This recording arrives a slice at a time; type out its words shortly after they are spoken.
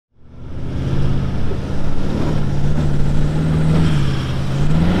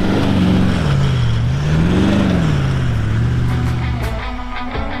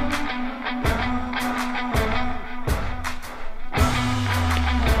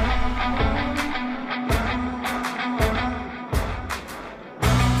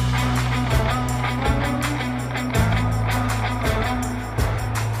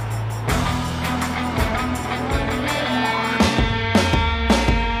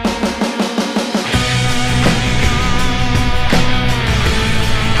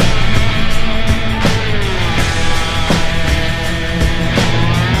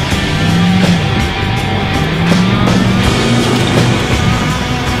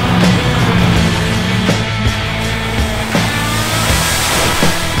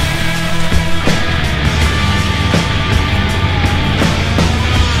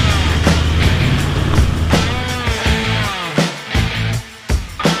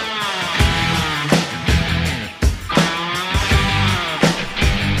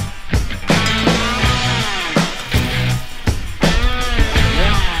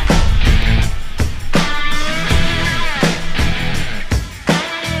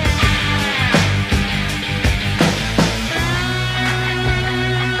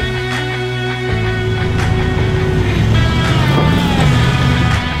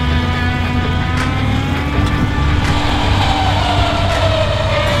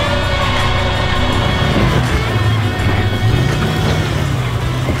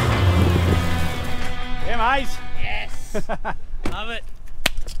Love it.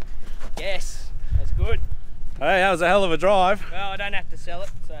 Yes, that's good. Hey, that was a hell of a drive. Well, I don't have to sell it,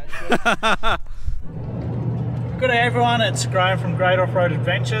 so it's good. Good day everyone, it's Graham from Great Offroad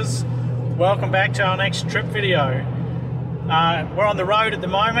Adventures. Welcome back to our next trip video. We're on the road at the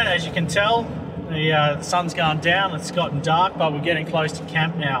moment, as you can tell. The sun's gone down, it's gotten dark, but we're getting close to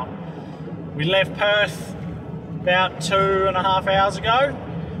camp now. We left Perth about 2.5 hours ago,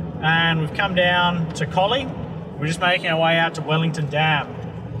 and we've come down to Collie. We're just making our way out to Wellington Dam.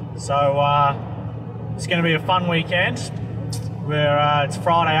 So it's going to be a fun weekend. It's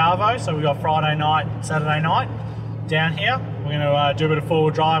Friday Arvo, so we've got Friday night, Saturday night down here. We're going to do a bit of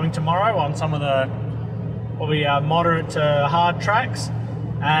forward driving tomorrow on some of the probably moderate to hard tracks.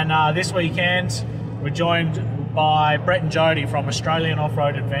 And this weekend we're joined by Brett and Jody from Australian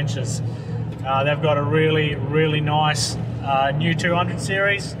Offroad Adventures. They've got a really nice new 200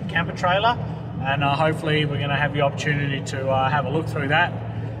 series camper trailer, and hopefully we're going to have the opportunity to have a look through that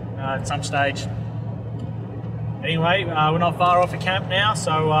at some stage. Anyway, we're not far off the camp now,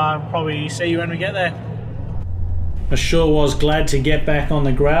 so probably see you when we get there. I sure was glad to get back on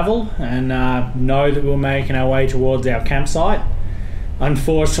the gravel and know that we're making our way towards our campsite.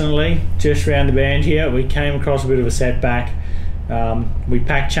 Unfortunately, just round the bend here, we came across a bit of a setback. We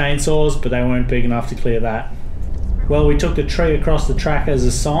packed chainsaws, but they weren't big enough to clear that. Well, we took the tree across the track as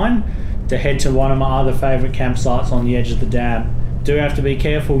a sign to head to one of my other favourite campsites on the edge of the dam. Do have to be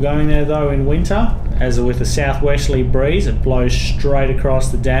careful going there though in winter, as with a southwesterly breeze it blows straight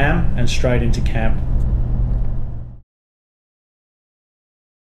across the dam and straight into camp.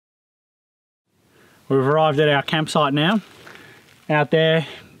 We've arrived at our campsite now. Out there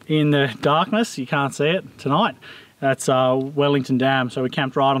in the darkness, you can't see it tonight, that's Wellington Dam. So we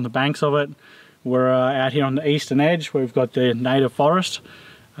camped right on the banks of it. We're out here on the eastern edge. We've got the native forest.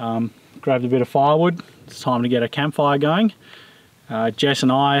 Grabbed a bit of firewood. It's time to get a campfire going. Jess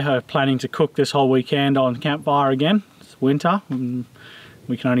and I are planning to cook this whole weekend on campfire again. It's winter. And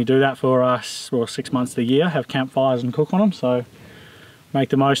we can only do that for 6 months of the year, have campfires and cook on them. So make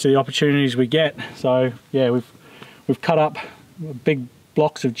the most of the opportunities we get. So yeah, we've cut up big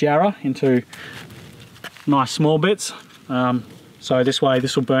blocks of jarrah into nice small bits. So this way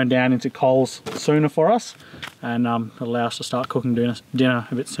this will burn down into coals sooner for us, and it'll allow us to start cooking dinner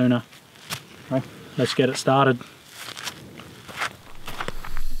a bit sooner. Okay, let's get it started.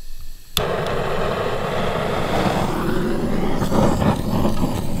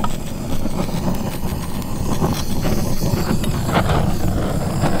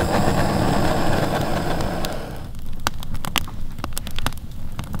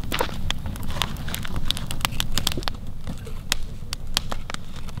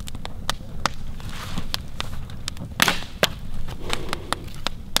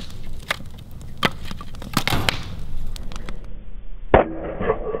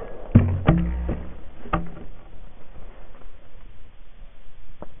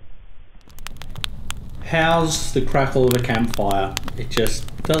 How's the crackle of a campfire? It just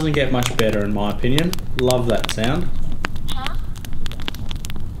doesn't get much better in my opinion. Love that sound.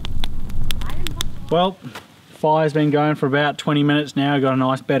 Well, fire's been going for about 20 minutes now. Got a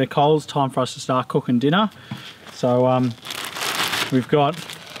nice bed of coals. Time for us to start cooking dinner. So we've got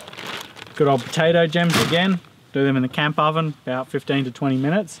good old potato gems again. Do them in the camp oven, about 15 to 20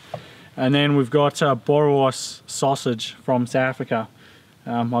 minutes. And then we've got boerewors sausage from South Africa.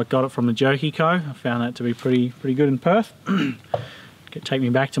 I got it from the Jerky Co. I found that to be pretty good in Perth. Take me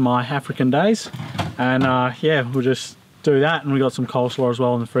back to my African days. And yeah, we'll just do that, and we got some coleslaw as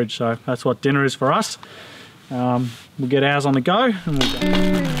well in the fridge. So that's what dinner is for us. We'll get ours on the go, and we'll go.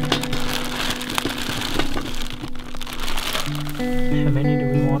 How many do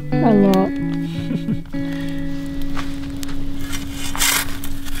we want? A lot.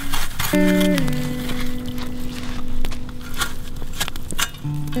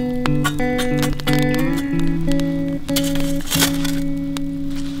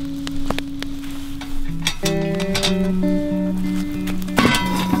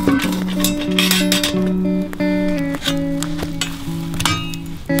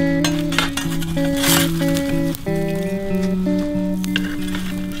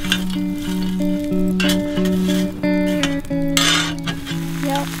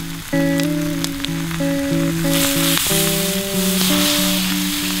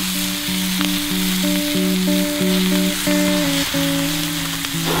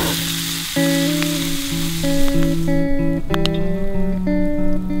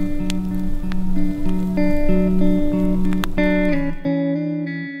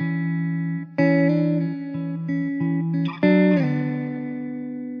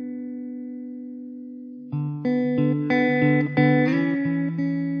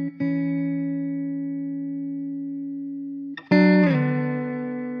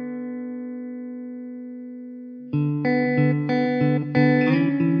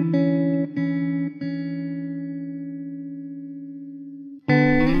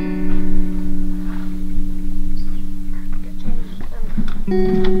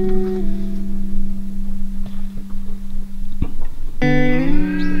 Fish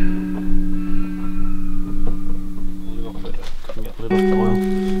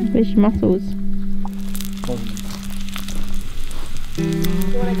muscles.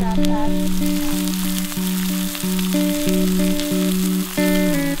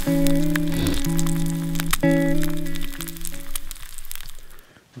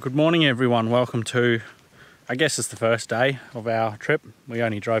 Good morning everyone, welcome to, I guess it's the first day of our trip. We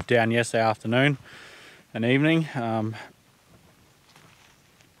only drove down yesterday afternoon and evening.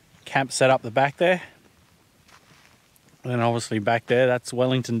 Camp set up the back there. And obviously back there, that's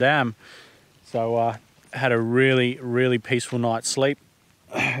Wellington Dam. So had a really peaceful night's sleep.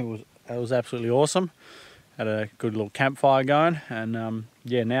 It was absolutely awesome. Had a good little campfire going, and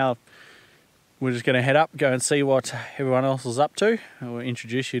yeah, now we're just going to head up, go and see what everyone else is up to. We'll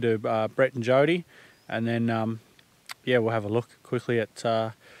introduce you to Brett and Jody, and then yeah, we'll have a look quickly at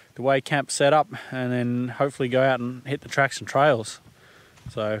the way camp's set up, and then hopefully go out and hit the tracks and trails.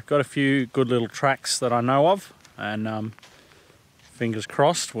 So got a few good little tracks that I know of, and fingers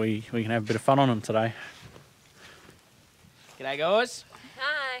crossed we can have a bit of fun on them today. G'day guys.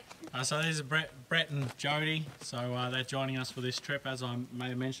 Hi. So these are Brett and Jody. So they're joining us for this trip, as I may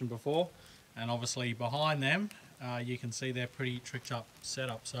have mentioned before. And obviously behind them, you can see their pretty tricked up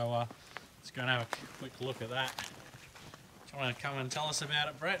setup. So let's go and have a quick look at that. Do you want to come and tell us about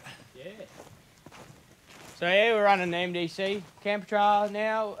it, Brett? Yeah. So yeah, we're running the MDC camper trailer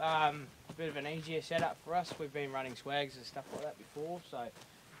now. A bit of an easier setup for us. We've been running swags and stuff like that before. So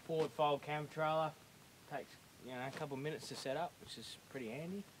forward fold camper trailer takes a couple of minutes to set up, which is pretty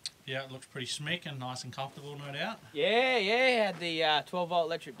handy. Yeah, it looks pretty smick and nice and comfortable, no doubt. Yeah, had the 12-volt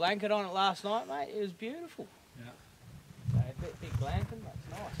electric blanket on it last night, mate. It was beautiful. Yeah. So a bit glamping, but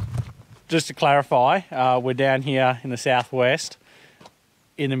it's nice. Just to clarify, we're down here in the southwest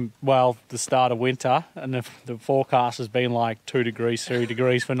in the start of winter, and the forecast has been like 2 degrees, 3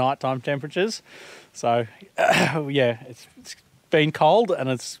 degrees for nighttime temperatures. So yeah, it's been cold, and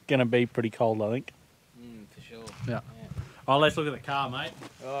it's going to be pretty cold, I think. For sure. Yeah. Oh, let's look at the car, mate.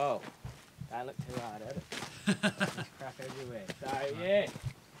 Oh, don't look too hard at it. There's crap everywhere. So yeah.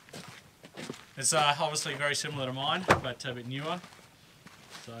 It's obviously very similar to mine, but a bit newer.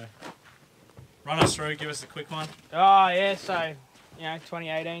 So run us through, give us a quick one. Oh yeah, so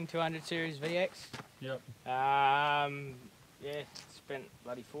 2018 200 series VX. Yep. Yeah, spent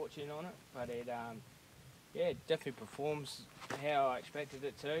bloody fortune on it, but it yeah, it definitely performs how I expected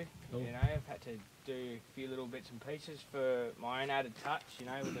it to. Cool. I've had to do a few little bits and pieces for my own added touch,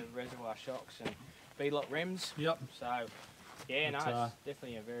 with the reservoir shocks and B-lock rims. Yep. So yeah, it's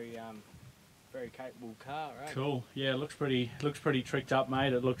definitely a very very capable car, right? Cool. Yeah, it looks pretty tricked up,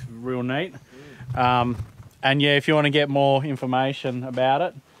 mate. It looks real neat. And yeah, if you want to get more information about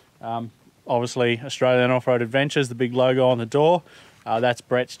it, obviously Australian Offroad Adventures, the big logo on the door. That's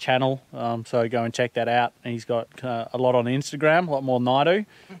Brett's channel, so go and check that out. And he's got a lot on Instagram, a lot more than I do.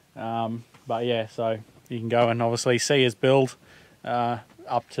 But yeah, so you can go and obviously see his build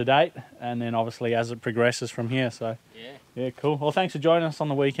up to date, and then obviously as it progresses from here. So yeah, cool. Well, thanks for joining us on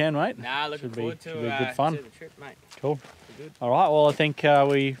the weekend, mate. Nah, looking forward to good fun. the trip, mate. Cool. Good. All right. Well, I think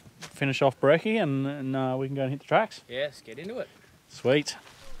we finish off brekkie, and we can go and hit the tracks. Yeah, let's get into it. Sweet.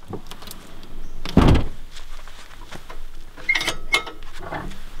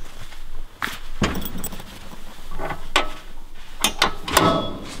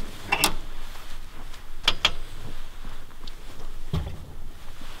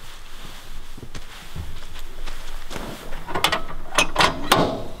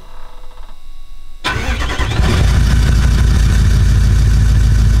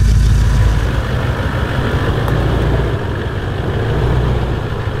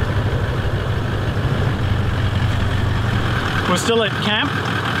 We're still at camp.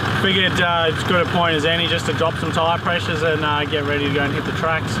 Figured it's good a point as any just to drop some tyre pressures and get ready to go and hit the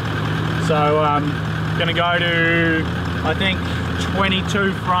tracks. So gonna go to, I think,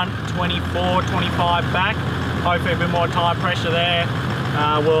 22 front, 24, 25 back. Hopefully a bit more tyre pressure there.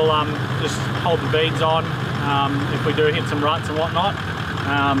 We'll just hold the beads on if we do hit some ruts and whatnot.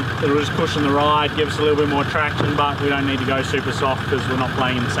 It'll just cushion the ride, give us a little bit more traction, but we don't need to go super soft because we're not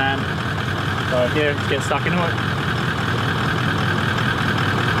playing in the sand. So yeah, let's get stuck into it.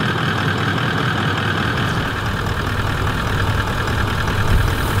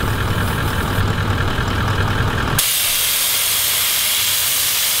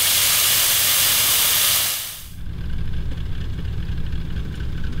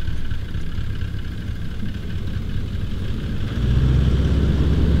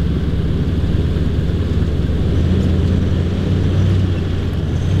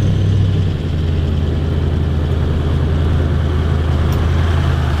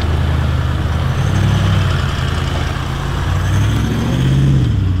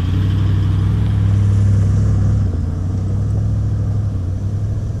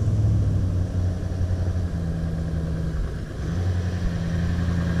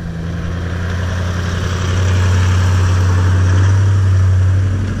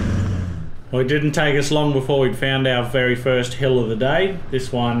 Well, it didn't take us long before we'd found our very first hill of the day.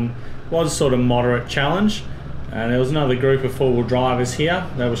 This one was sort of moderate challenge, and there was another group of four-wheel drivers here.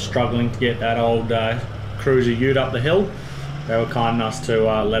 They were struggling to get that old cruiser ute up the hill. They were kind enough to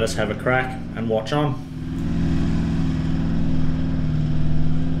let us have a crack and watch on.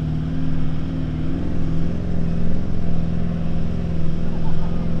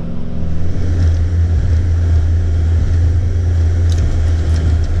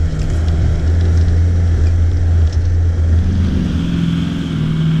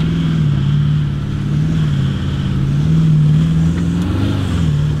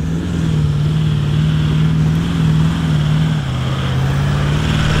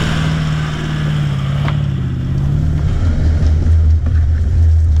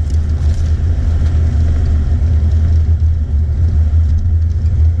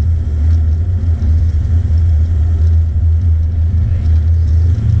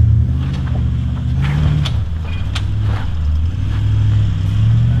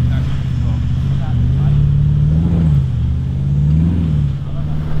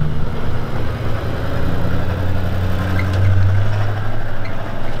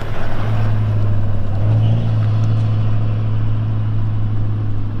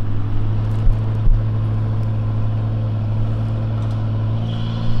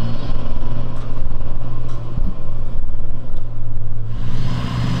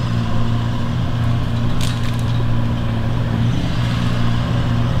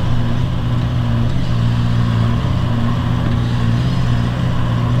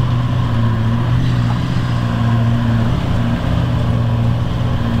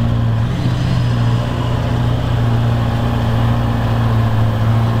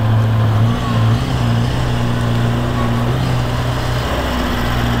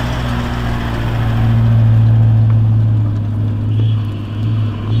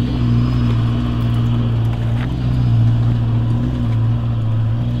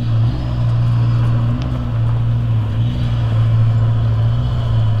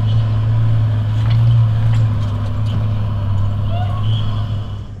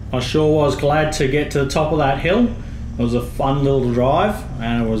 I sure was glad to get to the top of that hill. It was a fun little drive,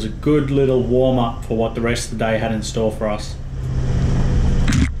 and it was a good little warm-up for what the rest of the day had in store for us.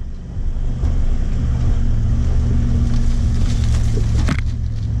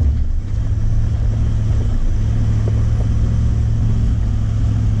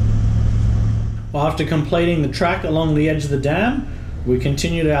 Well, after completing the track along the edge of the dam, we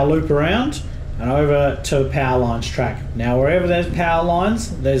continued our loop around and over to power lines track. Now wherever there's power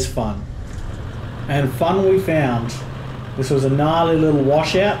lines, there's fun. And fun we found. This was a gnarly little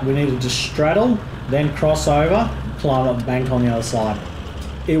washout. We needed to straddle, then cross over, climb up the bank on the other side.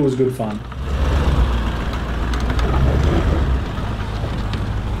 It was good fun.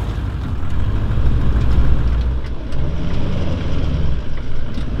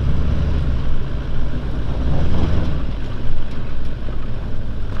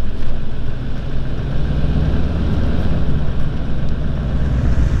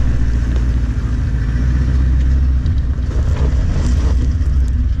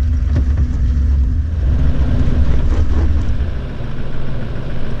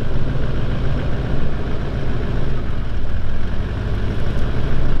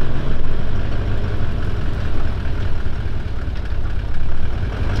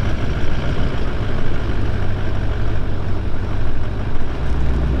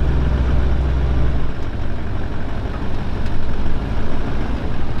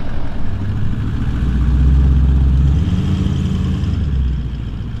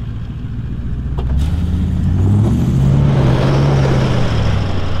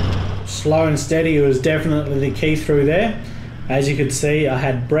 Slow and steady was definitely the key through there. As you could see, I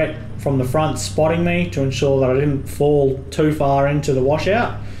had Brett from the front spotting me to ensure that I didn't fall too far into the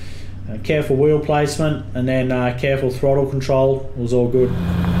washout. Careful wheel placement and then careful throttle control was all good.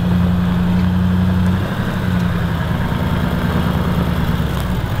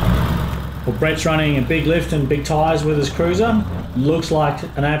 Well, Brett's running a big lift and big tyres with his cruiser. Looks like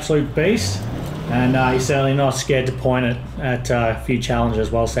an absolute beast. And he's certainly not scared to point it at a few challenges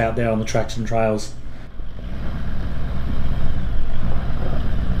whilst out there on the tracks and trails.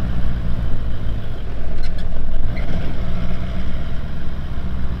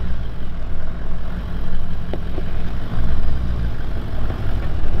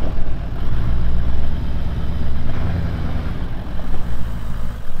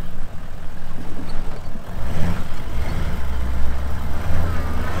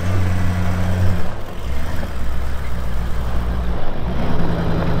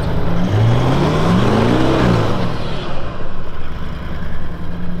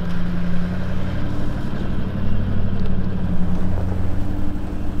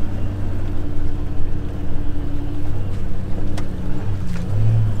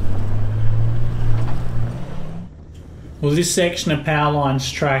 Well, this section of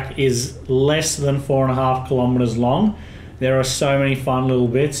Powerline's track is less than 4.5 kilometres long. There are so many fun little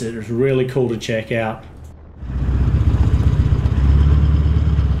bits, it's really cool to check out.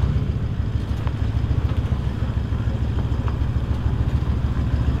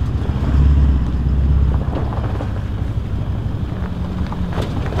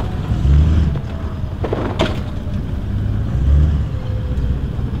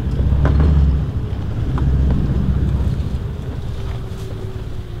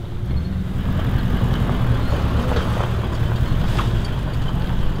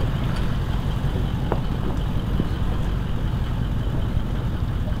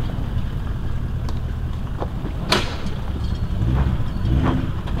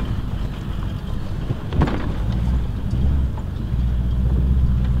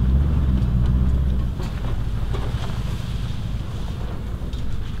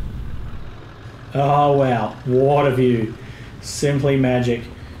 Oh wow, what a view. Simply magic.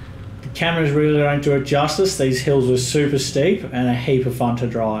 The cameras really don't do it justice. These hills are super steep and a heap of fun to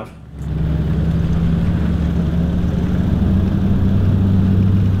drive.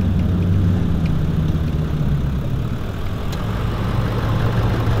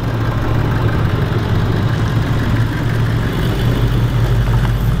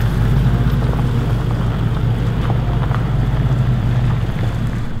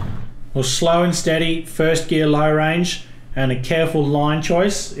 Well, slow and steady, first gear low range, and a careful line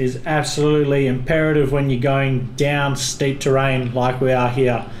choice is absolutely imperative when you're going down steep terrain like we are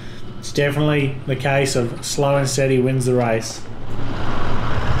here. It's definitely the case of slow and steady wins the race.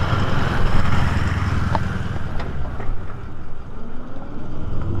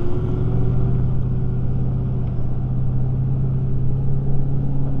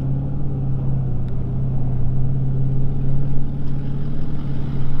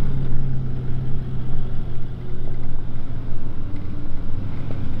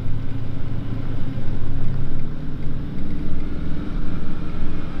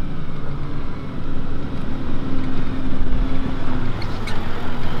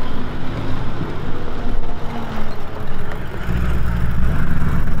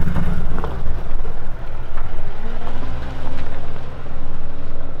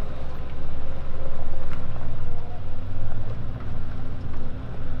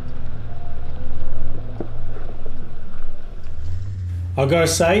 I've got to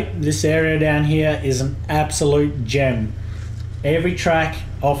say, this area down here is an absolute gem. Every track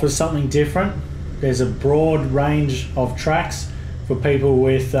offers something different. There's a broad range of tracks for people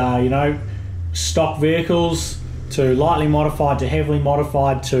with, you know, stock vehicles to lightly modified to heavily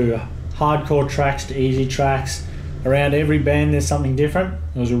modified to hardcore tracks to easy tracks. Around every bend there's something different.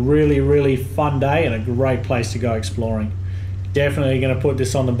 It was a really fun day and a great place to go exploring. Definitely going to put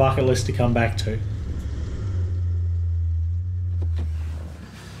this on the bucket list to come back to.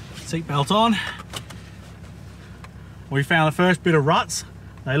 Seatbelt on. We found the first bit of ruts.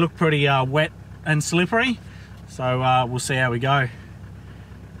 They look pretty wet and slippery, so we'll see how we go.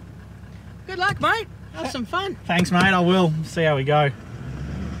 Good luck, mate. Have some fun. Thanks, mate. I will. See how we go.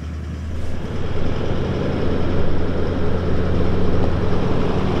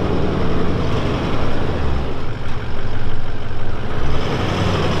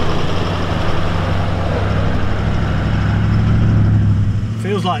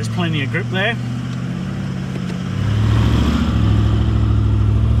 Feels like there's plenty of grip there.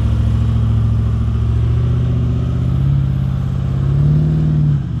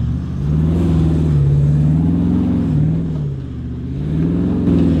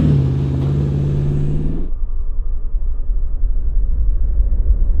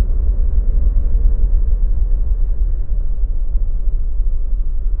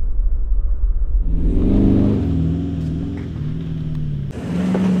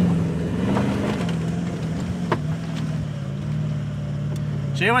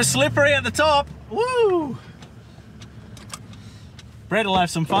 She was slippery at the top. Woo! Brett will have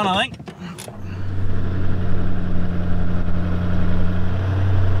some fun, I think.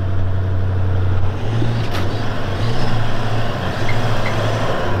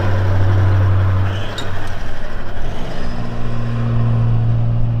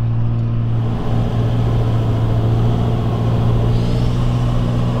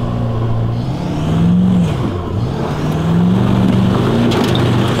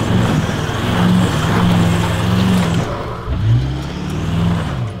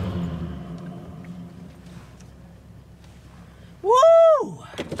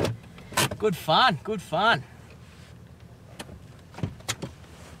 Good fun, good fun.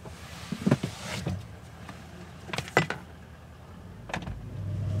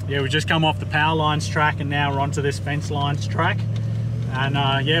 Yeah, we just come off the power lines track and now we're onto this fence lines track. And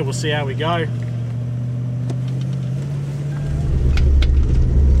yeah, we'll see how we go.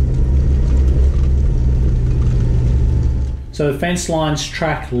 So the fence lines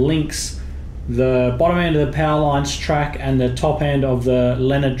track links the bottom end of the power lines track and the top end of the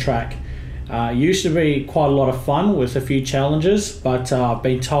Leonard track. Used to be quite a lot of fun with a few challenges, but I've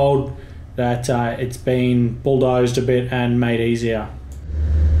been told that it's been bulldozed a bit and made easier.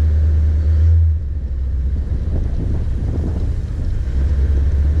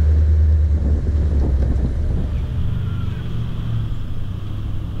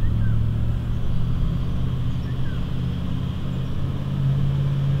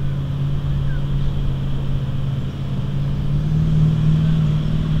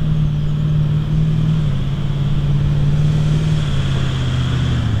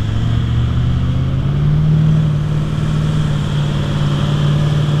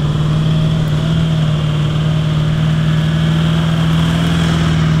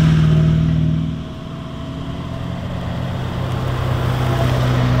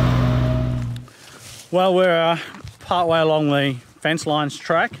 Well, we're part way along the fence lines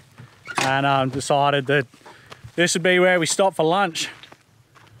track and decided that this would be where we stop for lunch.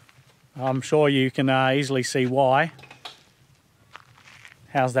 I'm sure you can easily see why.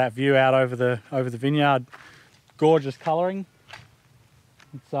 How's that view out over the vineyard? Gorgeous colouring.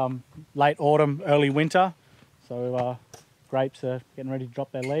 It's late autumn, early winter, so grapes are getting ready to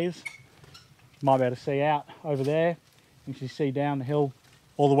drop their leaves. You might be able to see out over there. You can see down the hill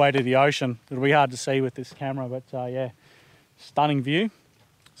all the way to the ocean. It'll be hard to see with this camera, but yeah, stunning view.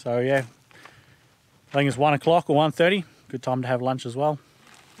 So yeah, I think it's 1 o'clock or 1:30. Good time to have lunch as well.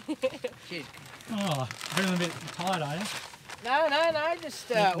 Cheers. Oh, feeling a bit tired, are you? No, just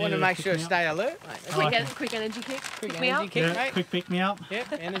want to make sure to stay alert, mate. Quick energy kick. Quick me energy up. kick, Yeah, mate. quick pick me up.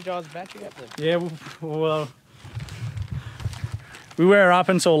 Yep, energise the battery up there. Yeah, well, we were up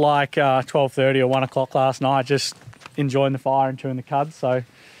until like 12:30 or 1 o'clock last night, just enjoying the fire and chewing the cuds. So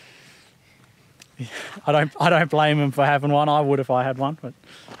yeah, I don't blame him for having one. I would if I had one, but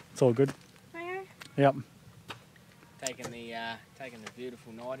it's all good. Yep. Taking the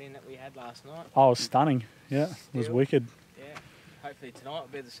beautiful night in that we had last night. Oh, it was stunning. Yeah, it was wicked. Yeah. Hopefully tonight will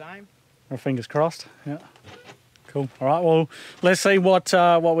be the same. Our fingers crossed. Yeah. Cool. All right. Well, let's see what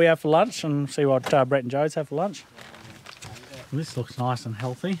we have for lunch and see what Brett and Jodes have for lunch. This looks nice and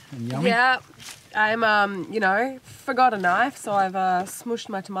healthy and yummy. Yeah, I'm, you know, forgot a knife, so I've smushed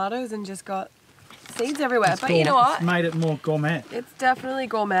my tomatoes and just got seeds everywhere. But you know what? It's made it more gourmet. It's definitely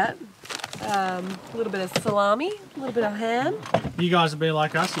gourmet. A little bit of salami, a little bit of ham. You guys would be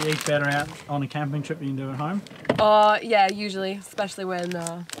like us. You eat better out on a camping trip than you do at home. Yeah, usually, especially when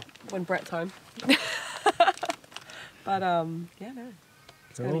Brett's home. But yeah, no,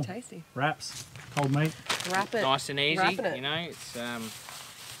 it's gonna be tasty. Wraps, cold meat. Wrap it. Nice and easy, Wrapping it. you know. It's yeah,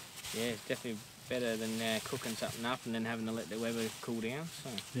 it's definitely better than cooking something up and then having to let the weather cool down. So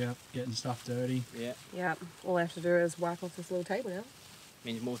Yeah, getting stuff dirty. yeah, Yeah, all I have to do is wipe off this little table now.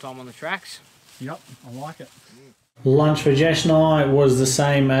 means more time on the tracks. Yep, I like it. Lunch for Jess and I was the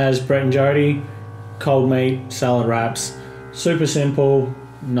same as Brett and Jody. Cold meat, salad wraps. Super simple,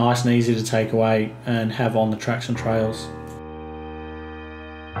 nice and easy to take away and have on the tracks and trails.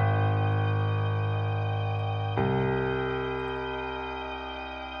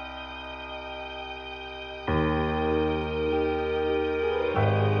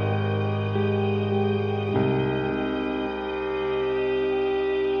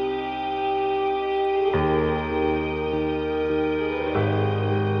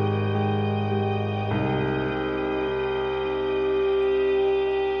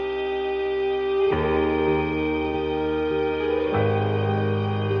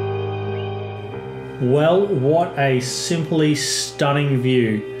 Well, what a simply stunning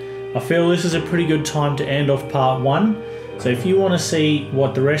view. I feel this is a pretty good time to end off part 1. So if you want to see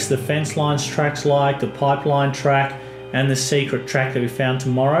what the rest of the fence lines track's like, the pipeline track and the secret track that we found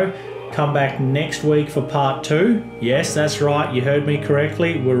tomorrow, come back next week for part 2. Yes, that's right, you heard me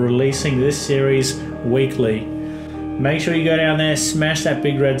correctly. We're releasing this series weekly. Make sure you go down there, smash that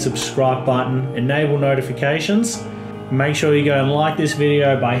big red subscribe button, enable notifications. Make sure you go and like this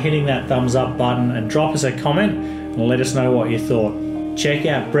video by hitting that thumbs up button and drop us a comment and let us know what you thought. Check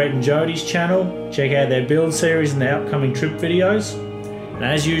out Brett and Jody's channel, check out their build series and their upcoming trip videos. And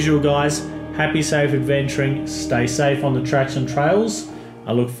as usual guys, happy safe adventuring, stay safe on the tracks and trails.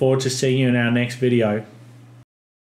 I look forward to seeing you in our next video.